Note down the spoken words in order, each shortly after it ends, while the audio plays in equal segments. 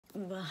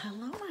Well,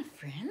 hello, my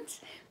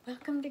friends.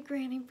 Welcome to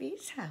Granny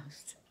B's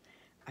house.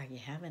 Are you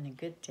having a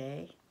good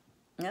day?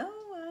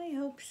 Oh, I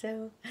hope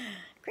so.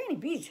 Granny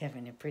B's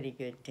having a pretty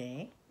good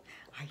day.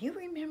 Are you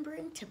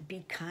remembering to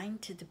be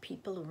kind to the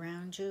people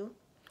around you?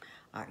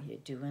 Are you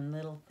doing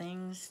little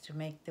things to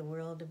make the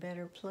world a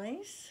better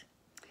place?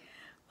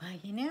 Well,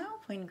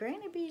 when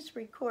Granny B's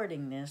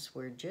recording this,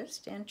 we're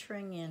just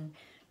entering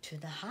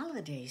into the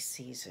holiday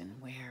season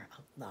where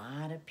a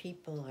lot of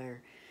people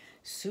are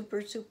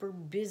super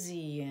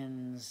busy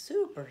and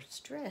super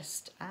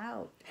stressed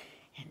out,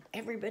 and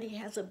everybody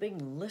has a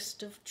big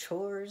list of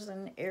chores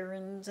and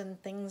errands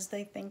and things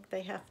they think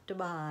they have to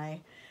buy.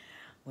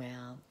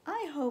 Well,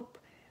 I hope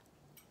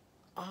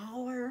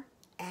our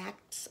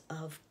acts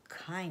of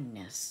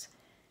kindness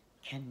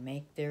can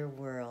make their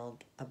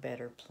world a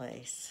better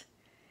place.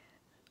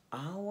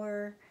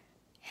 Our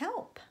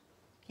help,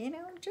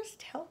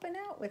 just helping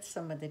out with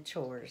some of the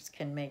chores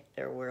can make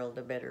their world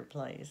a better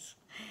place.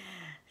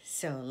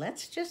 So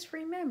let's just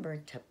remember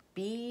to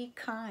be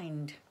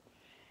kind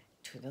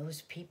to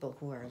those people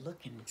who are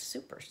looking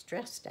super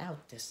stressed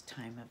out this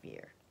time of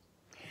year.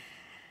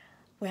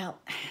 Well,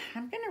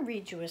 I'm going to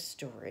read you a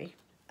story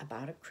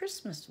about a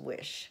Christmas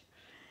wish.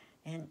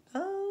 And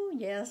oh,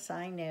 yes,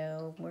 I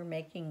know, we're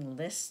making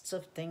lists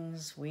of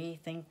things we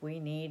think we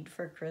need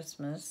for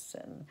Christmas.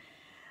 And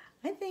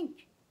I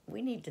think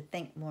we need to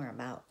think more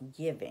about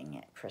giving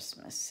at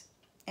Christmas.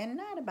 And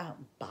not about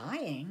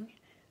buying,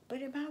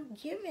 but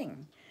about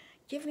giving.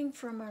 Giving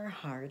from our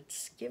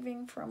hearts,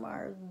 giving from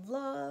our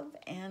love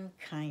and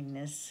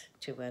kindness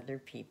to other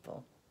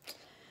people.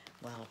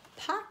 Well,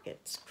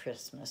 Pocket's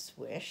Christmas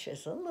wish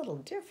is a little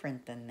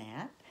different than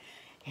that.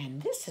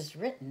 And this is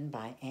written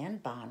by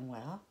Anne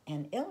Bonwell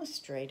and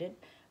illustrated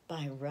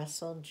by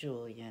Russell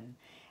Julian.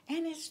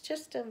 And it's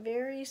just a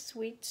very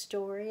sweet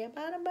story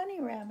about a bunny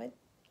rabbit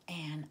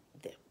and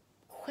the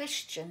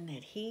question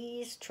that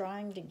he's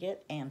trying to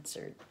get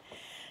answered.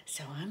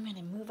 So I'm going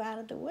to move out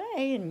of the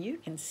way and you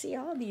can see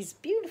all these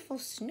beautiful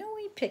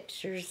snowy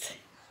pictures.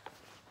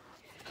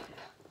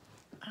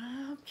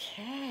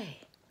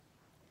 Okay.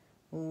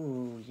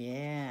 Ooh,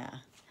 yeah.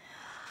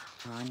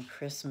 On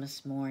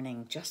Christmas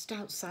morning, just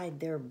outside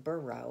their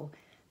burrow,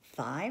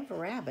 5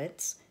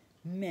 rabbits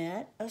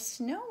met a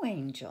snow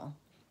angel.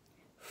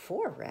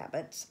 4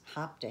 rabbits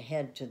hopped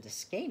ahead to the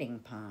skating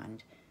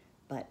pond,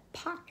 but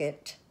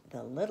Pocket,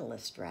 the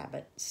littlest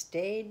rabbit,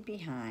 stayed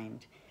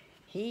behind.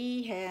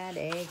 He had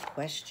a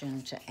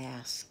question to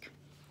ask.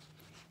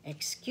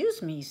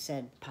 "Excuse me,"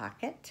 said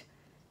Pocket,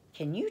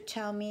 "can you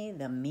tell me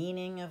the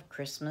meaning of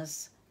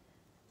Christmas?"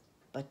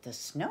 But the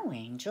snow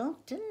angel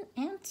didn't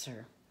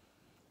answer.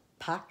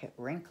 Pocket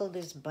wrinkled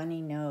his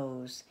bunny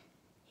nose.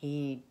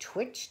 He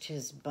twitched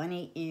his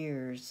bunny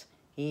ears.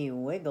 He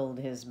wiggled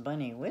his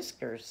bunny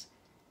whiskers.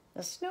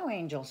 The snow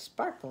angel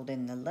sparkled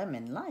in the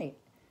lemon light,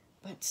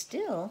 but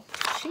still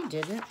she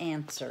didn't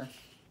answer.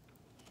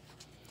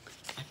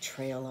 A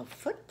trail of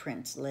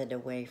footprints led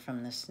away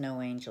from the snow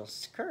angel's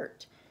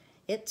skirt.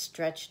 It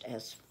stretched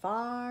as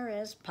far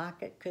as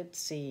Pocket could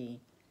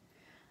see.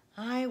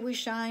 "I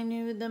wish I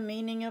knew the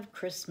meaning of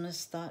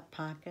Christmas," thought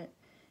Pocket.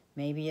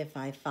 "Maybe if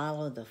I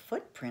follow the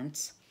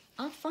footprints,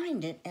 I'll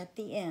find it at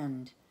the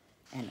end."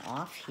 And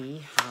off he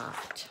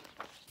hopped.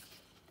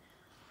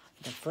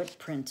 The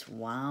footprints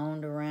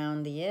wound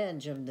around the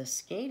edge of the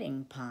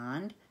skating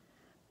pond.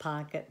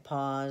 Pocket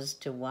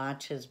paused to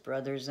watch his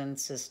brothers and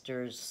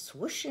sisters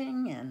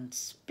swooshing and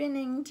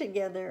spinning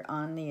together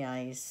on the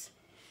ice.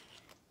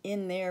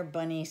 In their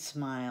bunny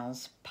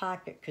smiles,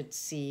 Pocket could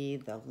see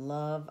the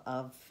love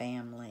of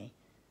family.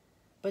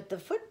 But the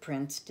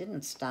footprints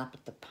didn't stop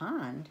at the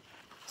pond,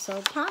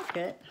 so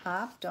Pocket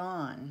hopped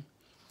on.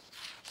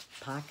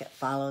 Pocket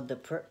followed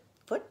the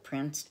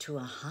footprints to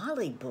a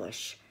holly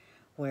bush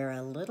where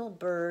a little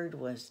bird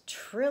was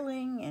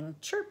trilling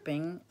and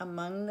chirping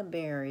among the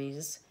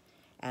berries.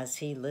 As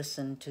he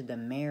listened to the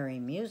merry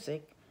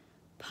music,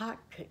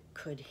 Pocket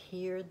could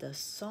hear the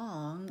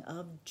song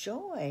of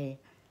joy.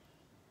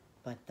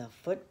 But the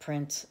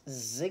footprints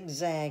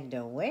zigzagged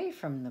away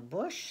from the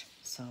bush,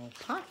 so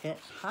Pocket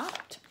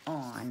hopped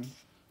on.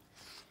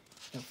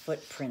 The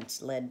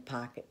footprints led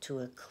Pocket to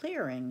a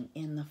clearing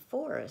in the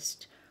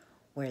forest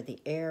where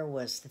the air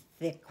was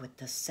thick with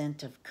the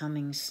scent of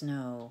coming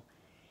snow.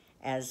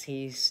 As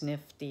he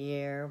sniffed the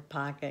air,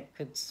 Pocket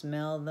could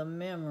smell the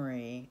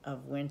memory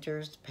of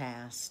winters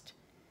past.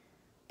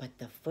 But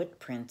the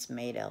footprints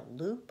made a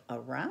loop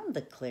around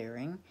the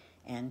clearing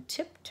and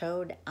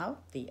tiptoed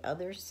out the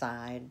other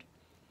side.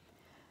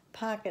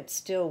 Pocket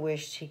still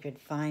wished he could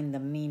find the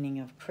meaning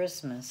of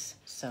Christmas,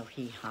 so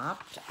he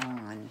hopped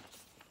on.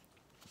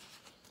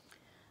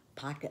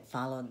 Pocket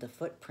followed the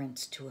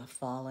footprints to a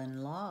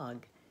fallen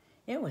log.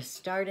 It was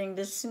starting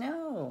to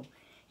snow.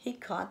 He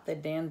caught the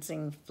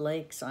dancing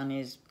flakes on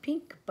his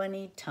pink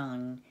bunny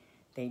tongue.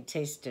 They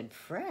tasted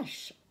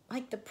fresh,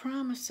 like the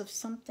promise of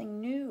something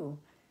new.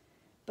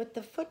 But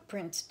the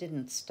footprints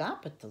didn't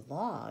stop at the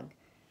log,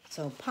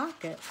 so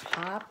Pocket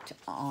hopped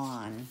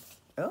on.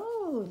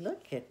 Oh,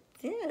 look at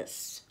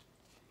this.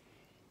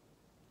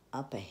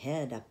 Up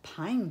ahead, a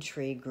pine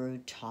tree grew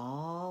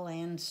tall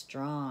and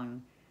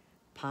strong.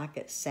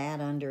 Pocket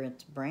sat under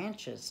its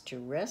branches to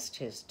rest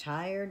his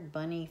tired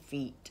bunny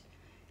feet.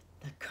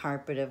 The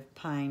carpet of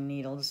pine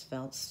needles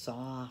felt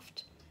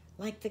soft,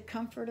 like the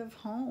comfort of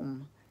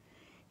home.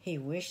 He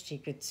wished he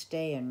could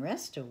stay and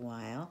rest a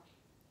while,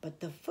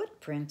 but the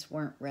footprints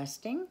weren't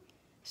resting,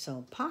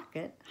 so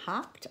Pocket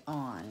hopped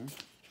on.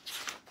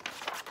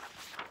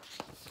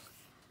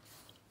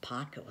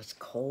 Pocket was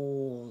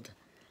cold.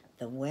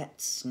 The wet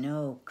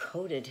snow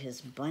coated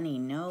his bunny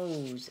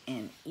nose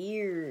and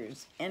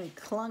ears and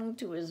clung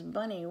to his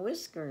bunny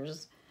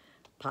whiskers.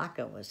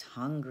 Pocket was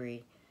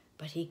hungry,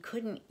 but he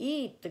couldn't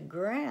eat the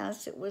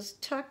grass. It was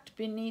tucked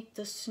beneath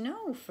the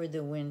snow for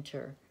the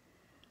winter.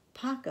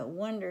 Pocket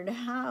wondered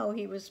how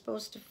he was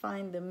supposed to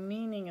find the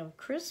meaning of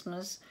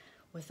Christmas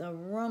with a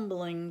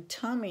rumbling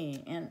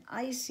tummy and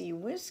icy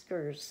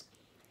whiskers.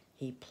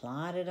 He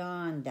plodded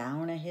on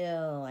down a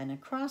hill and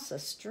across a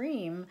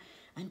stream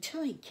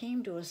until he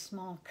came to a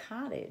small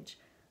cottage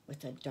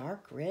with a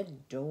dark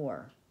red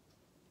door.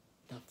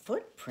 The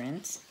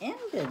footprints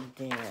ended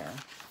there.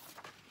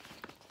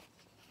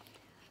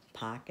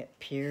 Pocket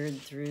peered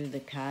through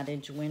the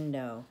cottage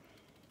window.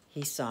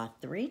 He saw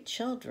 3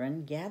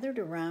 children gathered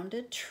around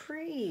a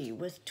tree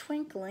with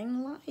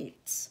twinkling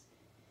lights.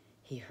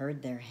 He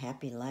heard their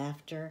happy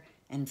laughter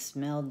and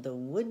smelled the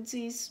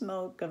woodsy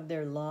smoke of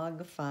their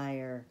log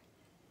fire.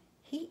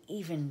 He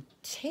even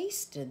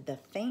tasted the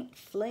faint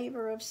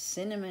flavor of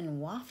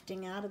cinnamon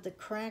wafting out of the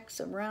cracks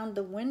around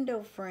the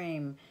window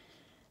frame.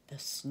 The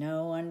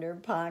snow under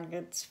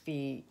Pocket's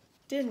feet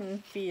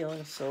didn't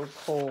feel so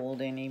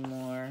cold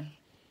anymore.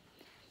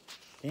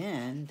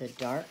 Then the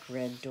dark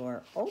red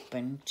door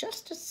opened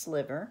just a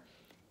sliver,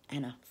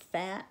 and a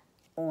fat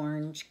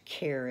orange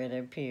carrot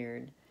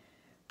appeared.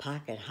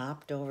 Pocket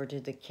hopped over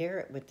to the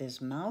carrot with his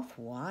mouth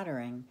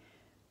watering,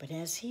 but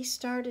as he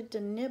started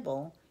to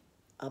nibble,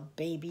 a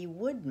baby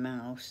wood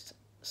mouse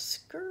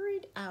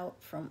scurried out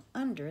from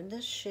under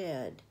the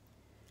shed.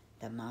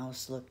 The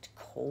mouse looked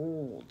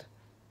cold.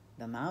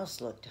 The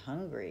mouse looked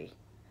hungry.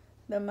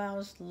 The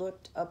mouse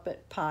looked up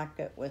at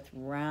Pocket with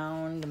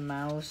round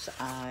mouse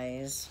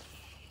eyes.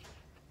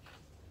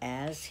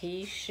 As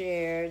he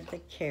shared the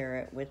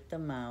carrot with the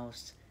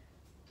mouse,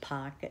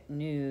 Pocket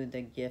knew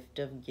the gift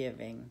of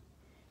giving.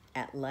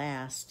 At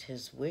last,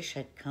 his wish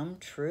had come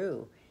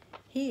true.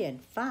 He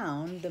had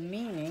found the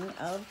meaning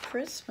of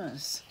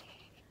Christmas.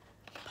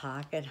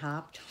 Pocket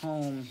hopped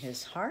home,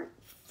 his heart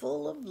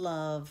full of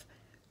love,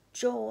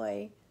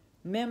 joy,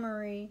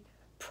 memory,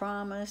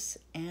 promise,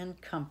 and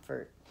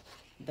comfort,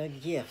 the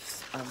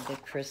gifts of the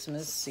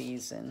Christmas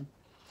season.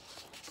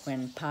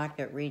 When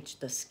Pocket reached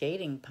the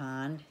skating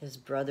pond, his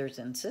brothers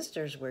and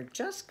sisters were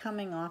just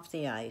coming off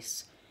the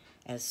ice.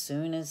 As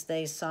soon as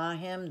they saw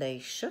him, they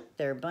shook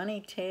their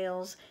bunny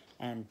tails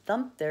and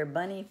thumped their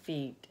bunny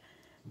feet.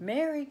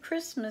 "Merry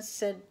Christmas,"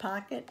 said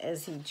Pocket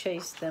as he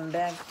chased them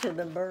back to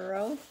the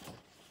burrow.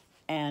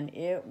 And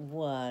it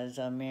was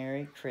a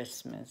Merry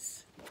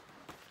Christmas.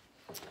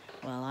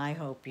 Well, I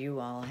hope you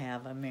all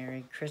have a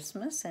Merry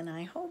Christmas, and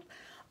I hope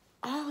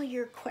all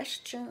your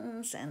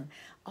questions and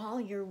all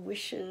your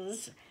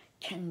wishes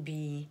can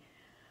be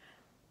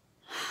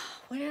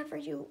whatever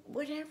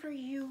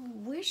you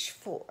wish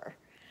for.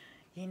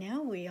 You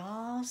know, we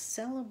all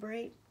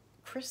celebrate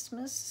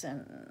Christmas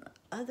and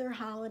other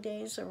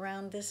holidays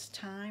around this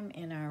time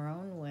in our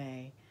own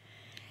way.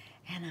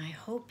 And I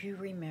hope you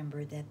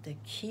remember that the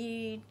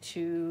key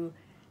to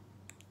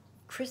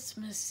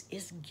Christmas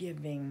is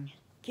giving.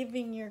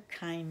 Giving your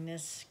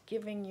kindness,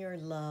 giving your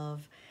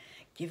love,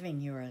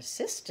 giving your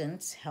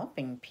assistance,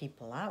 helping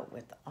people out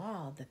with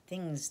all the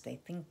things they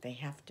think they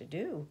have to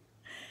do.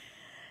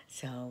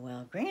 So,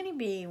 well, Granny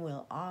B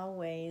will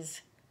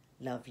always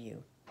love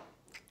you,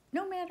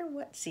 no matter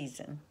what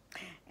season.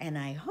 And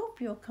I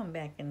hope you'll come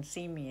back and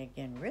see me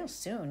again real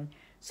soon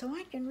so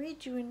I can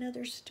read you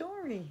another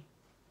story.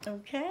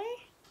 Okay?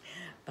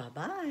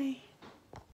 Bye-bye.